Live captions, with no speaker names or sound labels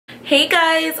Hey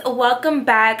guys, welcome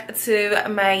back to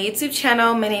my YouTube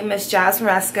channel. My name is Jasmine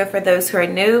Rasco for those who are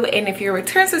new, and if you're a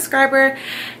return subscriber,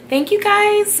 thank you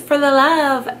guys for the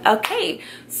love. Okay,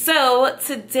 so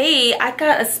today I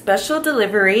got a special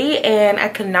delivery and I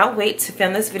cannot wait to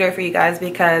film this video for you guys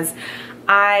because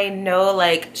I know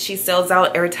like she sells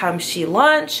out every time she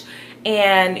launch,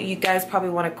 and you guys probably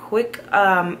want a quick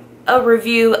a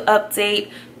review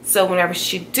update. So whenever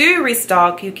she do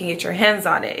restock, you can get your hands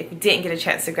on it if you didn't get a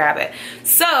chance to grab it.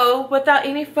 So without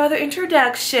any further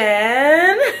introduction,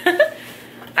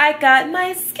 I got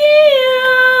my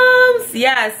Skims.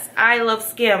 Yes, I love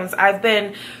Skims. I've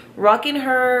been rocking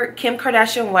her Kim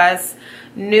Kardashian West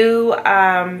new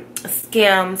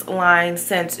Skims line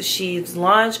since she's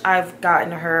launched. I've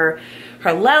gotten her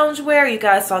loungewear. You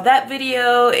guys saw that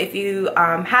video. If you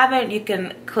haven't, you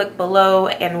can click below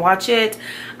and watch it.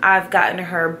 I've gotten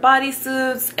her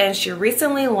bodysuits, and she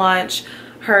recently launched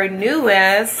her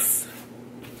newest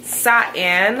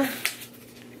satin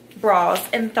bras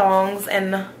and thongs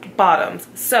and bottoms.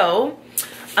 So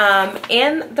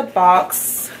in the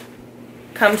box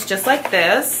comes just like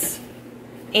this,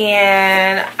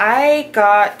 and I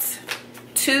got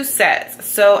two sets.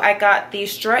 So I got the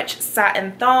stretch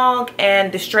satin thong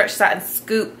and the stretch satin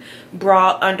scoop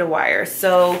bra underwire.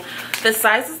 So the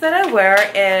sizes that I wear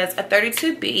is a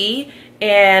 32B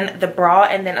in the bra,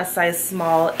 and then a size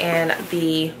small in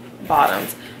the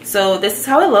bottoms. So this is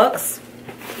how it looks.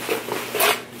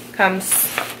 Comes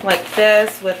like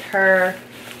this with her,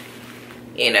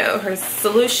 you know, her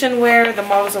solution wear the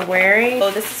models are wearing. So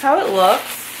this is how it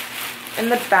looks in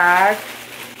the bag.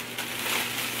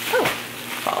 Oh,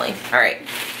 falling. All right,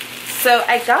 so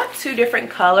I got two different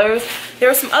colors. There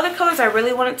were some other colors I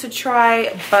really wanted to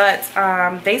try, but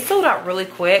they sold out really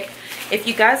quick. If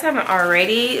you guys haven't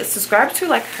already, subscribe to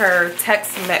like her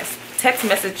text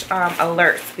message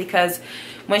alerts, because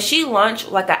when she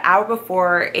launched, like an hour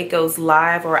before it goes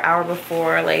live or an hour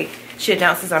before like she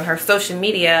announces on her social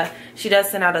media, she does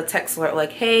send out a text alert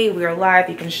like, hey, we're live,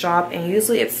 you can shop, and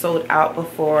usually it's sold out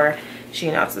before she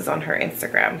announces on her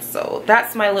Instagram. So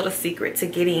that's my little secret to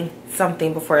getting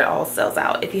something before it all sells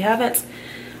out. If you haven't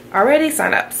already,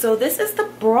 sign up. So this is the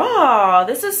bra.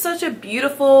 This is such a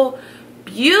beautiful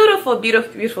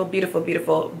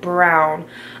brown.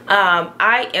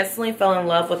 I instantly fell in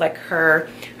love with like her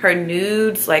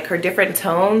nudes, like her different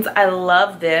tones. I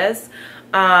love this.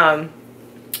 Now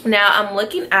I'm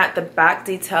looking at the back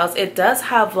details. It does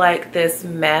have like this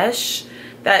mesh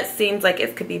that seems like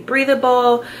it could be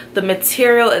breathable. The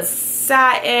material is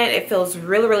satin. It feels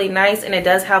really nice, and it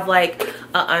does have like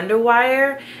an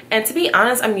underwire. And to be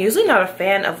honest, I'm usually not a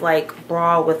fan of like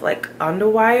bra with like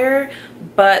underwire,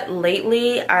 but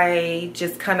lately I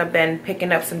just kind of been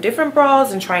picking up some different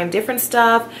bras and trying different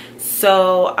stuff.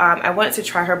 So I wanted to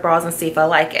try her bras and see if I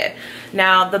like it.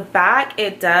 Now the back,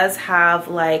 it does have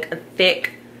like a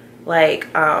thick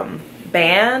like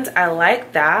band. I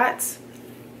like that.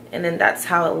 And then that's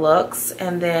how it looks,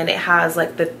 and then it has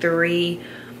like the three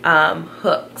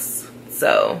hooks,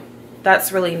 so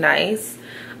that's really nice.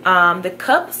 The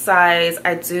cup size,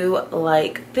 I do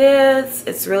like this.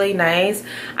 It's really nice.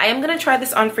 I am gonna try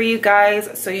this on for you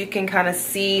guys so you can kind of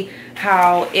see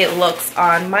how it looks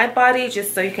on my body,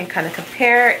 just so you can kind of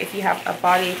compare if you have a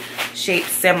body shape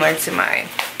similar to mine.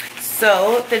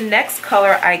 So the next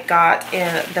color I got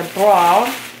in the bra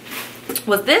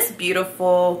was this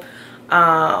beautiful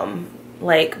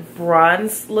like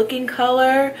bronze looking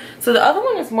color. So the other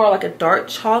one is more like a dark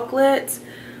chocolate,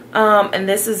 and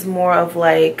this is more of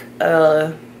like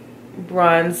a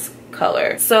bronze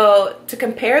color. So to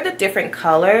compare the different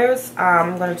colors,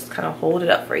 I'm gonna just kind of hold it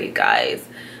up for you guys.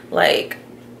 Like,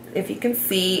 if you can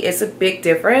see, it's a big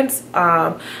difference.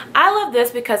 I love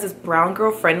this because it's brown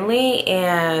girl friendly,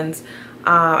 and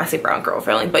I say brown girl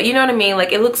friendly, but you know what I mean,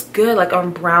 like it looks good like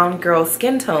on brown girl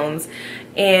skin tones.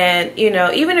 And you know,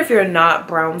 even if you're not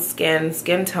brown skin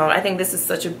tone, I think this is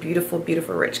such a beautiful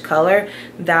rich color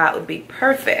that would be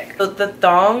perfect. So the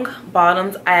thong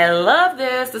bottoms, I love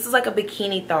this. This is like a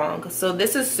bikini thong, so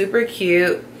this is super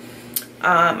cute.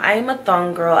 I am a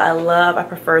thong girl. I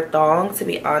prefer thong, to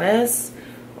be honest,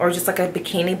 or just like a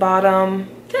bikini bottom.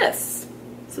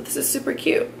 So this is super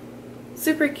cute.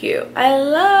 I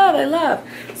love.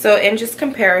 So in just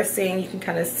comparison, you can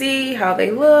kind of see how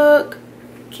they look.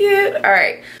 Cute. All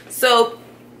right, so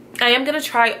I am gonna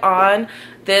try on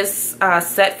this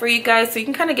set for you guys so you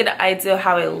can kind of get an idea of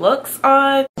how it looks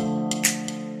on.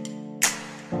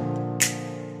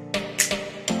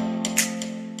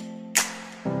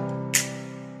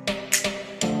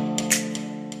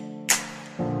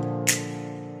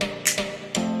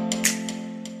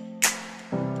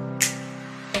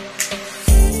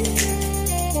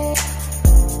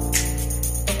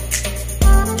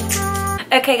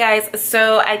 Okay guys,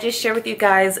 so I just shared with you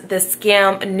guys the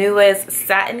Skims newest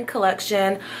satin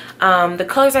collection. The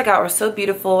colors I got were so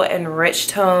beautiful and rich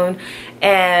tone,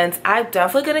 and I'm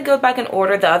definitely going to go back and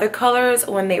order the other colors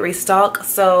when they restock.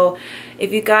 So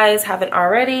if you guys haven't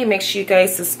already, make sure you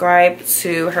guys subscribe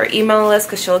to her email list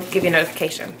because she'll give you a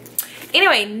notification.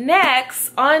 Anyway,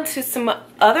 next on to some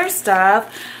other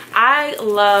stuff. I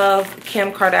love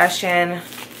Kim Kardashian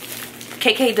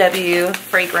KKW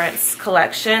fragrance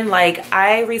collection. Like,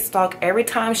 I restock every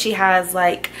time she has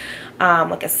like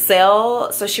a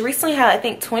sale. So she recently had, I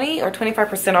think, 20 or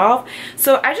 25% off.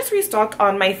 So I just restocked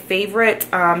on my favorite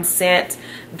scent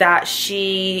that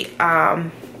she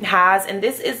has, and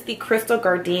this is the Crystal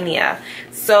Gardenia.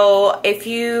 So if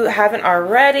you haven't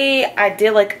already, I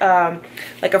did like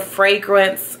a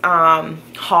fragrance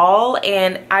haul,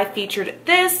 and I featured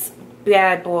this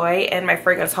bad boy in my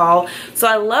fragrance haul. So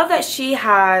I love that she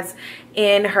has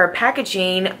in her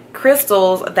packaging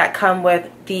crystals that come with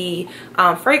the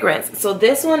fragrance. So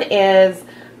this one is,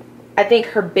 I think,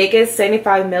 her biggest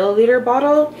 75 milliliter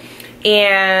bottle,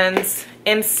 and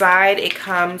inside it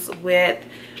comes with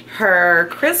her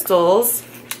crystals,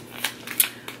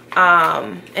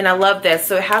 and I love this.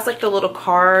 So it has like the little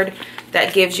card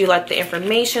that gives you like the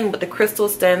information what the crystal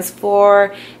stands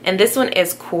for, and this one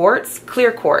is quartz,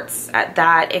 clear quartz at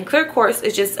that. And clear quartz,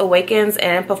 it just awakens and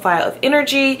amplifies of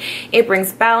energy. It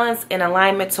brings balance and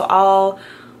alignment to all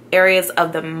areas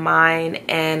of the mind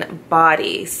and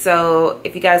body. So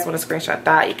if you guys want to screenshot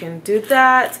that, you can do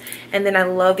that. And then I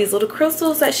love these little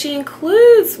crystals that she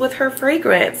includes with her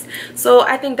fragrance. So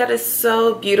I think that is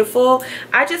so beautiful.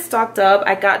 I just stocked up.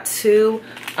 I got two,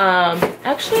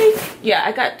 actually, yeah,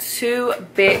 I got two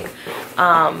big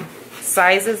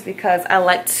sizes because I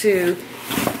like to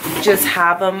just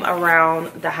have them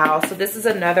around the house. So this is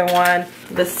another one,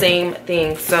 the same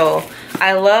thing. So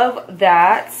I love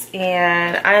that,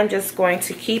 and I'm just going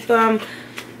to keep them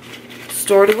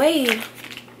stored away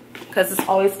because it's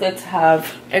always good to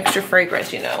have extra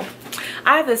fragrance, you know.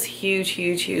 I have this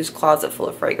huge closet full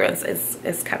of fragrance.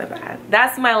 It's kind of bad.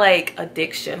 That's my like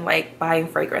addiction, like buying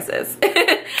fragrances.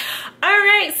 All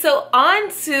right, so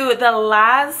on to the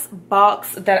last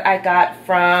box that I got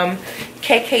from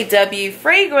KKW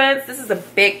Fragrance. This is a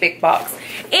big box,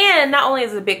 and not only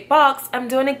is it a big box, I'm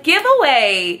doing a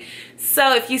giveaway.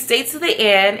 So if you stay to the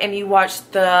end and you watch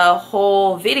the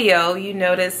whole video, you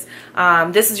notice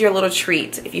this is your little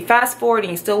treat. If you fast forward and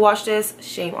you still watch this,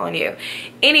 shame on you.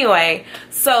 Anyway,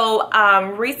 so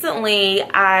recently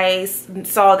I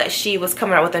saw that she was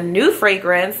coming out with a new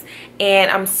fragrance,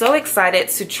 and I'm so excited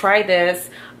to try this.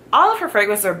 All of her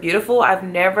fragrances are beautiful. I've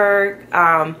never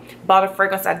bought a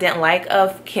fragrance I didn't like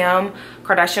of Kim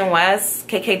Kardashian West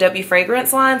KKW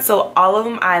fragrance line. So all of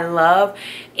them I love,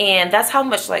 and that's how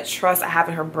much like trust I have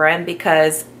in her brand,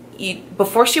 because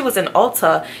before she was in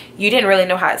Ulta, you didn't really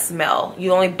know how it smelled.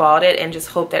 You only bought it and just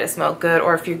hoped that it smelled good,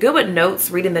 or if you're good with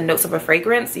notes, reading the notes of a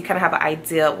fragrance, you kind of have an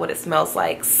idea of what it smells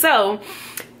like. So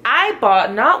I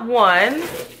bought not one,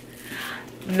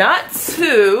 not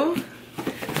two,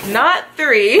 not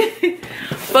three,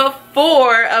 but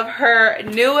 4 of her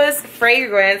newest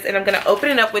fragrance, and I'm gonna open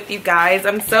it up with you guys.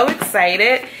 I'm so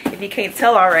excited if you can't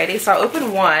tell already. So I'll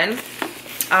open one,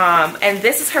 and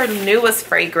this is her newest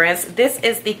fragrance. This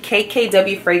is the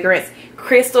KKW fragrance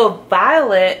Crystal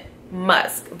Violet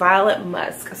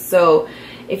Musk. So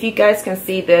if you guys can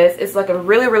see this, it's like a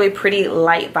really pretty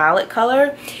light violet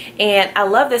color, and I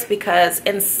love this because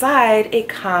inside it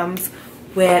comes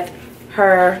with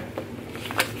her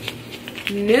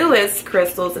newest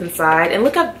crystals inside. And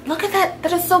look at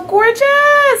that is so gorgeous.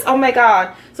 Oh my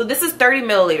god. So this is 30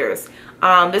 milliliters.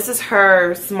 This is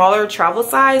her smaller travel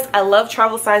size. I love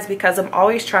travel size because I'm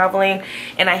always traveling,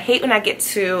 and I hate when I get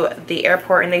to the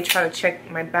airport and they try to check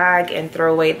my bag and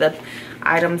throw away the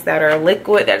items that are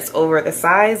liquid that's over the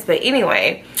size. But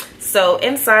anyway, so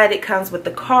inside it comes with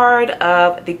the card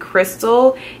of the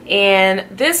crystal, and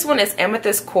this one is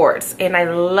amethyst quartz, and I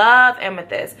love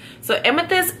amethyst. So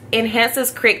amethyst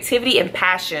enhances creativity and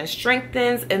passion,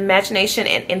 strengthens imagination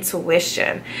and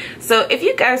intuition. So if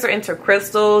you guys are into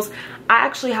crystals, I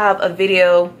actually have a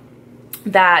video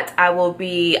that I will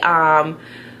be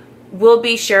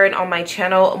sharing on my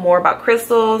channel more about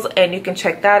crystals, and you can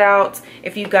check that out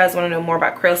if you guys want to know more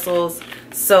about crystals.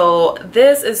 So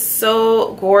this is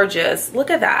so gorgeous. Look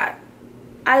at that.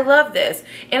 I love this,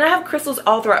 and I have crystals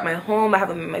all throughout my home. I have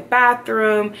them in my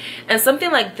bathroom, and something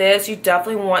like this you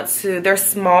definitely want to, they're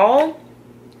small,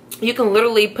 You can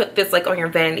literally put this like on your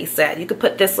vanity set. You could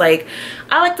put this like,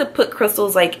 I like to put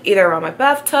crystals like either around my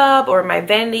bathtub or my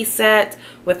vanity set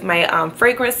with my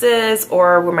fragrances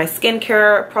or with my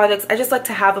skincare products. I just like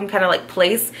to have them kind of like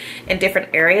placed in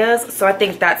different areas. So I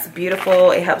think that's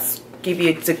beautiful. It helps give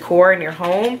you decor in your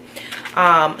home.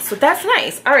 So that's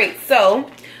nice. All right, so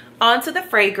on to the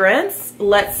fragrance.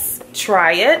 Let's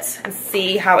try it and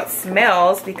see how it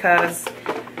smells, because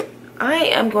I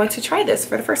am going to try this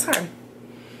for the first time.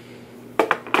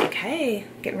 Okay,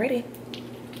 getting ready.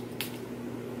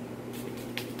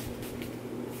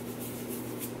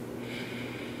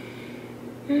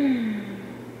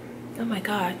 Oh my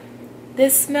God,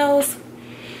 this smells,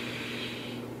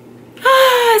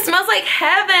 it smells like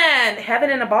heaven. Heaven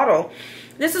in a bottle.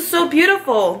 This is so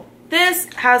beautiful.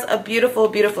 This has a beautiful,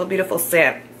 beautiful, beautiful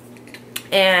scent.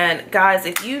 And guys,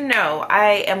 if you know,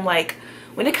 I am like,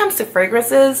 when it comes to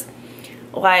fragrances,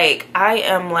 like I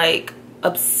am like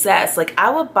obsessed. Like I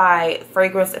would buy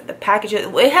fragrance if the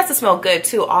packaging, it has to smell good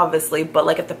too, obviously, but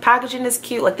like if the packaging is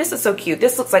cute, like this is so cute.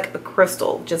 This looks like a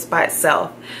crystal just by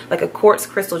itself, like a quartz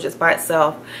crystal just by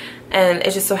itself, and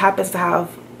it just so happens to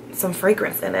have some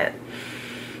fragrance in it.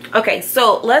 Okay,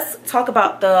 so let's talk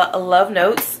about the love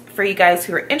notes for you guys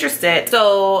who are interested.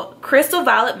 So Crystal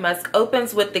Violet Musk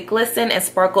opens with the glisten and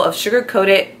sparkle of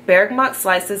sugar-coated bergamot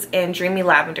slices and Dreamy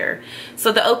Lavender.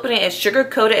 So the opening is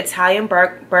sugar-coated Italian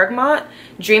bergamot,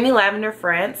 Dreamy Lavender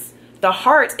France. The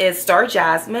heart is Star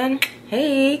Jasmine,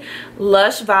 hey,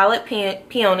 Lush Violet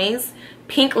Peonies,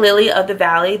 Pink Lily of the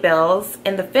Valley Bells,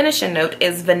 and the finishing note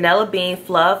is Vanilla Bean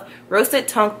Fluff, Roasted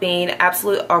Tonka Bean,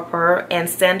 Absolute Orpur, and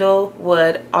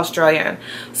Sandalwood Australian.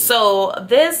 So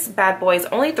this bad boy is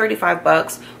only 35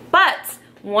 bucks, but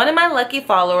one of my lucky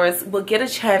followers will get a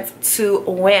chance to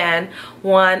win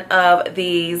one of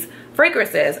these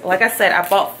fragrances. Like I said, I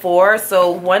bought 4, so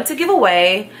 1 to give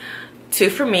away, 2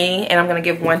 for me, and I'm gonna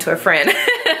give 1 to a friend.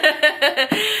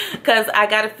 Because I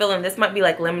got a feeling this might be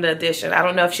like limited edition. I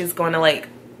don't know if she's going to like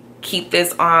keep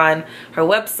this on her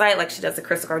website like she does the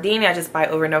Crystal Gardini. I just buy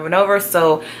over and over and over,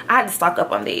 so I had to stock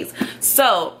up on these.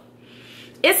 So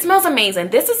it smells amazing.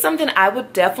 This is something I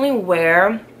would definitely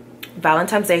wear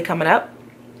Valentine's Day coming up.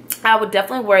 I would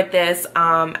definitely wear this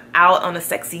out on a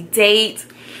sexy date.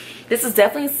 This is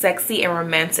definitely sexy and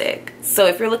romantic. So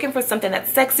if you're looking for something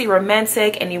that's sexy,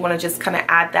 romantic, and you want to just kind of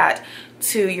add that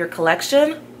to your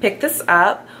collection, pick this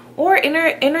up or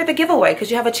enter the giveaway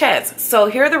because you have a chance. So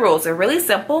here are the rules. They're really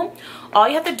simple. All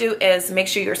you have to do is make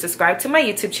sure you're subscribed to my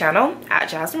YouTube channel at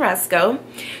Jasmine Rasco.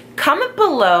 Comment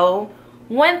below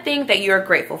one thing that you're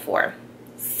grateful for.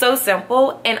 So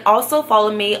simple. And also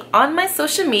follow me on my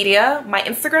social media, my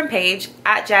Instagram page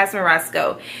at Jasmine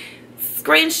Rasco.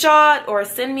 Screenshot or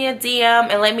send me a DM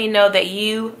and let me know that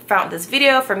you found this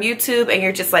video from YouTube and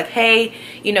you're just like, hey,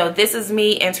 you know, this is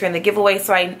me entering the giveaway,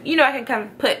 so I can kind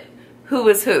of put who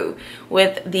is who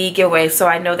with the giveaway, so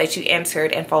I know that you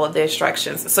entered and followed the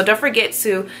instructions. So don't forget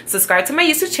to subscribe to my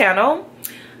YouTube channel,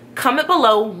 comment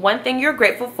below one thing you're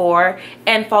grateful for,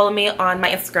 and follow me on my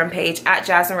Instagram page at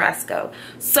Jasmine Rasco.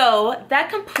 So that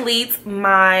completes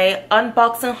my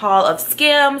unboxing haul of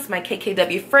Skims, my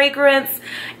KKW fragrance,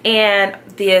 and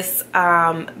this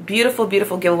beautiful,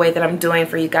 beautiful giveaway that I'm doing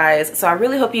for you guys. So I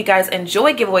really hope you guys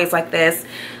enjoy giveaways like this.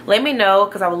 Let me know,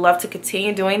 because I would love to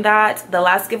continue doing that. The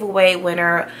last giveaway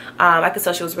winner, I could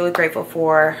tell she was really grateful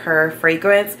for her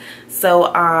fragrance.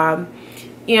 So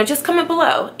you know, just comment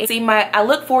below. I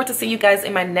look forward to seeing you guys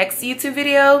in my next YouTube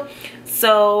video.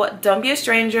 So don't be a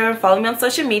stranger. Follow me on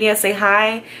social media. Say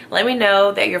hi. Let me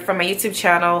know that you're from my YouTube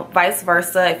channel. Vice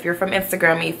versa. If you're from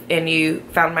Instagram and you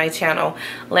found my channel,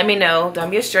 let me know. Don't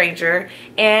be a stranger.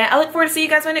 And I look forward to seeing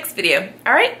you guys in my next video.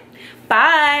 All right.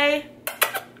 Bye.